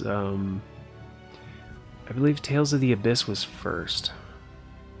 because I believe Tales of the Abyss was first.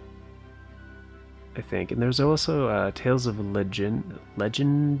 I think. And there's also Tales of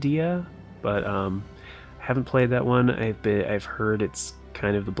Legendia, but I haven't played that one. I've heard it's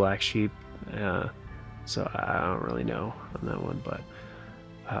kind of the black sheep, so I don't really know on that one, but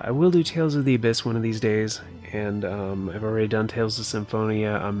I will do Tales of the Abyss one of these days, and I've already done Tales of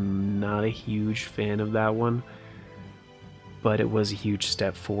Symphonia. I'm not a huge fan of that one, but it was a huge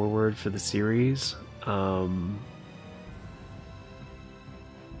step forward for the series.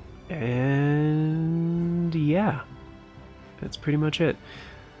 And yeah, that's pretty much it.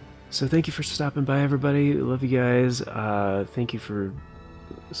 So thank you for stopping by, everybody. Love you guys. Thank you for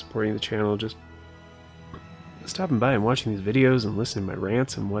supporting the channel, just stopping by and watching these videos and listening to my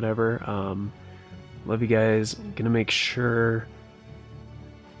rants and whatever. Love you guys. I'm gonna make sure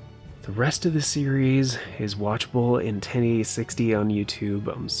the rest of the series is watchable in 1080/60 on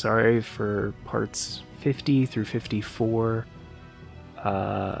YouTube. I'm sorry for parts 50 through 54.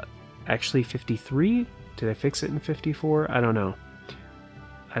 Actually 53? Did I fix it in 54? I don't know.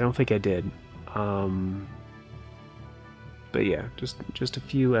 I don't think I did. But yeah, just a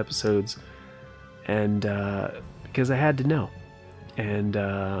few episodes, and because I had to know, and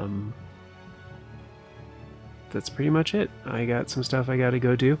that's pretty much it. I got some stuff I gotta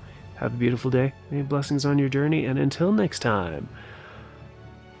go do. Have a beautiful day. Many blessings on your journey, and until next time.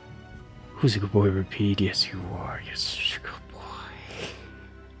 Who's a good boy? Repeat. Yes, you are. Yes, a good boy.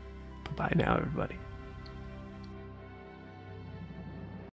 Bye now, everybody.